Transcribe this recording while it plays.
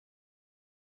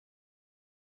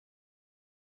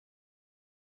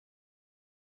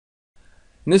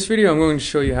In this video, I'm going to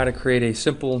show you how to create a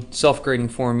simple self-grading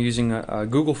form using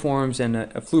Google Forms and a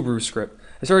Flubaroo script.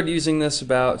 I started using this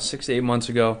about 6 to 8 months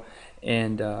ago,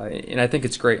 and I think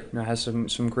it's great. It has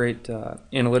some great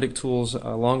analytic tools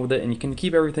along with it, and you can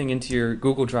keep everything into your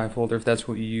Google Drive folder if that's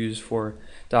what you use for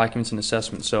documents and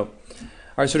assessments. So, all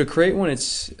right. So to create one,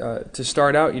 it's to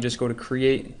start out, you just go to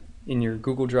Create in your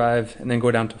Google Drive, and then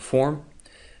go down to Form.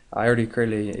 I already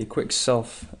created a quick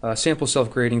sample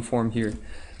self-grading form here.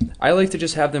 I like to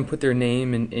just have them put their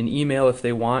name and email if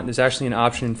they want. There's actually an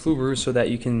option in Flubaroo so that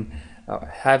you can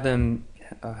have them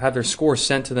have their score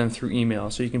sent to them through email.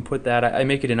 So you can put that. I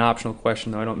make it an optional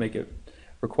question though. I don't make it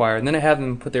required. And then I have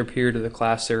them put their period of the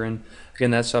class they're in.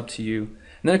 Again, that's up to you.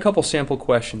 And then a couple sample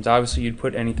questions. Obviously, you'd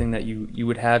put anything that you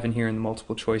would have in here in the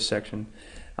multiple choice section.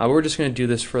 We're just going to do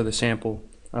this for the sample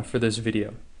for this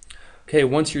video. Okay,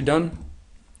 once you're done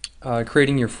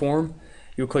creating your form,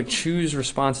 you'll click Choose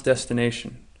Response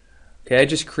Destination. Okay, I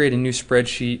just create a new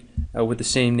spreadsheet with the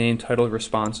same name, titled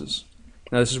Responses.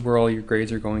 Now this is where all your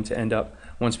grades are going to end up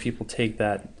once people take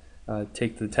the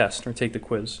test or take the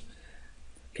quiz.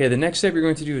 Okay, the next step you're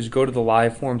going to do is go to the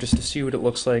live form just to see what it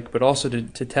looks like, but also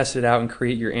to test it out and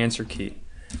create your answer key.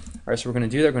 Alright, so we're going to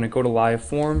do that. We're going to go to live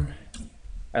form.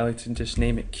 I like to just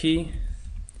name it key,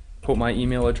 put my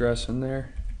email address in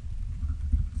there,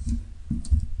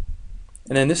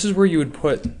 and then this is where you would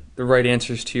put the right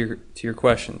answers to your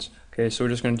questions. Okay, so we're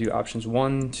just going to do options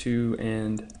 1, 2,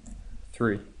 and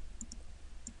 3. And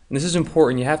this is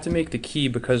important. You have to make the key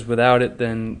because without it,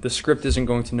 then the script isn't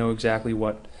going to know exactly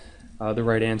what the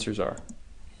right answers are.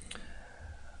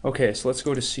 Okay, so let's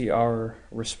go to see our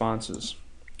responses.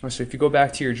 So if you go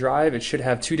back to your drive, it should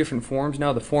have two different forms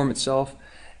now, the form itself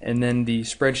and then the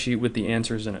spreadsheet with the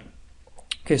answers in it.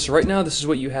 Okay, so right now this is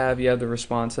what you have. You have the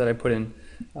response that I put in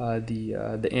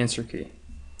the answer key.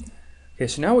 Okay,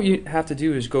 so now what you have to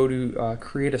do is go to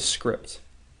create a script.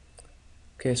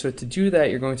 Okay, so to do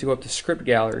that, you're going to go up to Script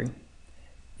Gallery,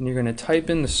 and you're going to type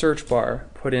in the search bar,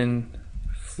 put in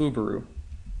Flubaroo,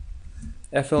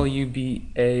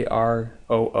 F-L-U-B-A-R-O-O.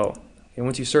 Okay,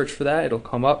 once you search for that, it'll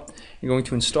come up. You're going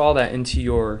to install that into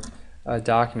your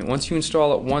document. Once you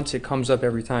install it once, it comes up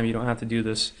every time. You don't have to do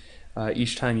this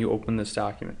each time you open this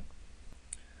document.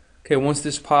 Okay, once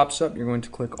this pops up, you're going to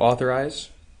click Authorize.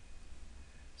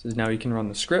 So now you can run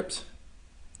the script,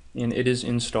 and it is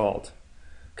installed.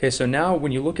 Okay, so now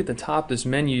when you look at the top of this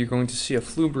menu, you're going to see a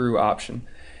Flubaroo option,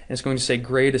 and it's going to say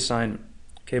Grade Assignment.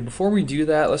 Okay, before we do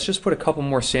that, let's just put a couple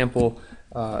more sample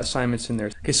assignments in there.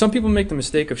 Okay, some people make the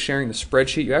mistake of sharing the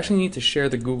spreadsheet. You actually need to share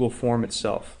the Google form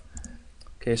itself.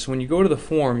 Okay, so when you go to the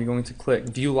form, you're going to click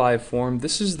View Live Form.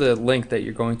 This is the link that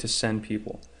you're going to send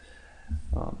people.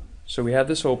 So we have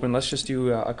this open. Let's just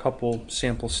do a couple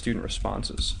sample student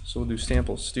responses. So we'll do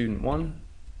sample student 1,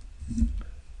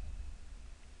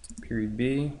 period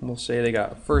B. We'll say they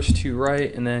got first 2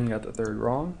 right and then got the 3rd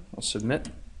wrong. I'll submit.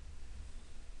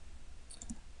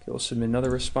 Okay, we'll submit another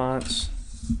response.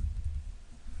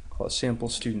 Call it sample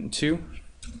student 2,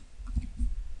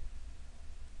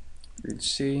 period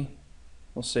C.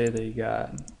 We'll say they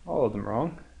got all of them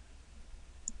wrong.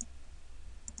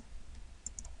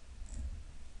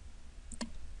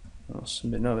 I'll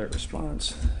submit another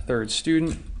response. 3rd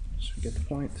student, so we get the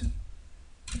point.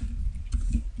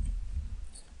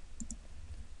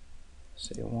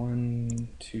 Say 1,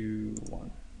 2,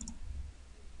 1.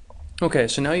 Okay,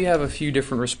 so now you have a few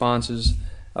different responses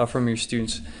from your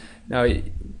students. Now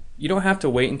you don't have to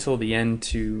wait until the end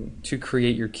to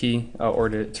create your key or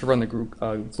to run the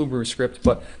Flubaroo script,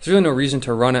 but there's really no reason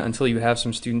to run it until you have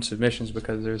some student submissions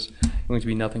because there's going to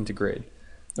be nothing to grade.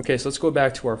 Okay, so let's go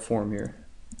back to our form here.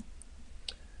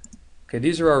 Okay,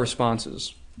 these are our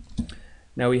responses.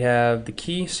 Now we have the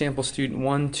key, sample student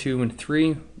 1, 2, and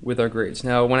 3 with our grades.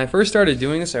 Now when I first started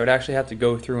doing this, I would actually have to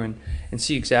go through and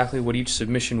see exactly what each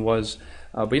submission was,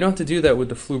 but you don't have to do that with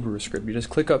the Flubaroo script. You just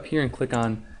click up here and click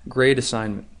on Grade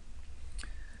Assignment.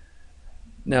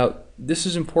 Now this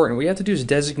is important. What you have to do is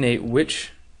designate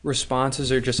which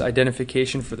responses are just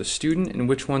identification for the student and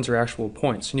which ones are actual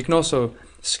points. And you can also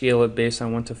scale it based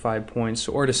on 1 to 5 points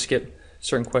or to skip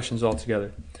certain questions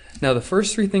altogether. Now the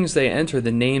first 3 things they enter,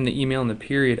 the name, the email, and the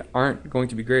period, aren't going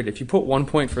to be graded. If you put 1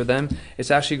 point for them,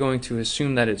 it's actually going to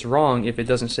assume that it's wrong if it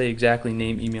doesn't say exactly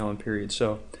name, email, and period.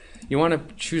 So you want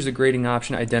to choose the grading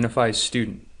option, Identify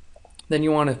Student. Then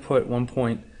you want to put 1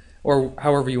 point, or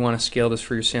however you want to scale this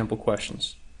for your sample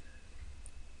questions.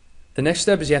 The next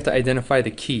step is you have to identify the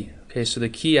key. Okay, so the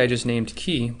key I just named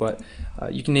key, but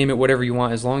you can name it whatever you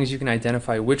want as long as you can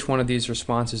identify which one of these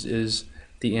responses is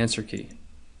the answer key.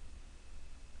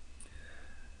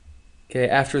 Okay,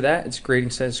 after that, it's grading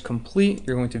says complete.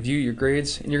 You're going to view your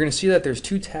grades, and you're going to see that there's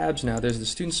two tabs now. There's the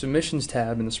student submissions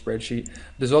tab in the spreadsheet.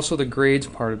 There's also the grades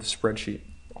part of the spreadsheet.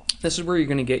 This is where you're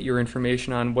going to get your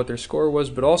information on what their score was,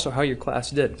 but also how your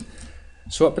class did.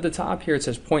 So up at the top here, it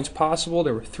says points possible.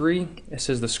 There were 3. It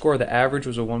says the score, the average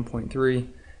was a 1.3,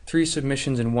 3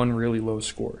 submissions, and 1 really low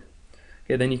score.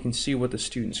 Okay, then you can see what the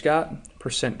students got,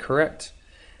 percent correct.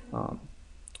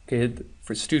 Okay,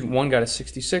 for student 1 got a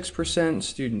 66%,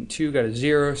 student 2 got a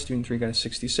 0, student 3 got a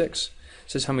 66.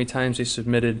 It says how many times they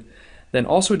submitted. Then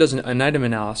also it does an item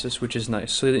analysis, which is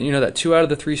nice. So that you know that 2 out of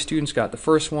the 3 students got the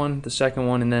first one, the second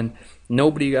one, and then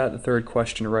nobody got the third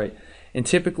question right. And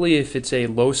typically if it's a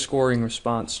low scoring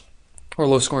response or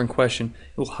low scoring question,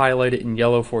 it will highlight it in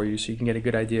yellow for you so you can get a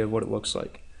good idea of what it looks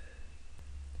like.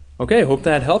 Okay, hope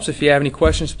that helps. If you have any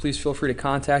questions, please feel free to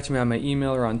contact me on my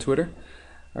email or on Twitter.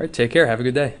 All right, take care. Have a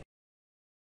good day.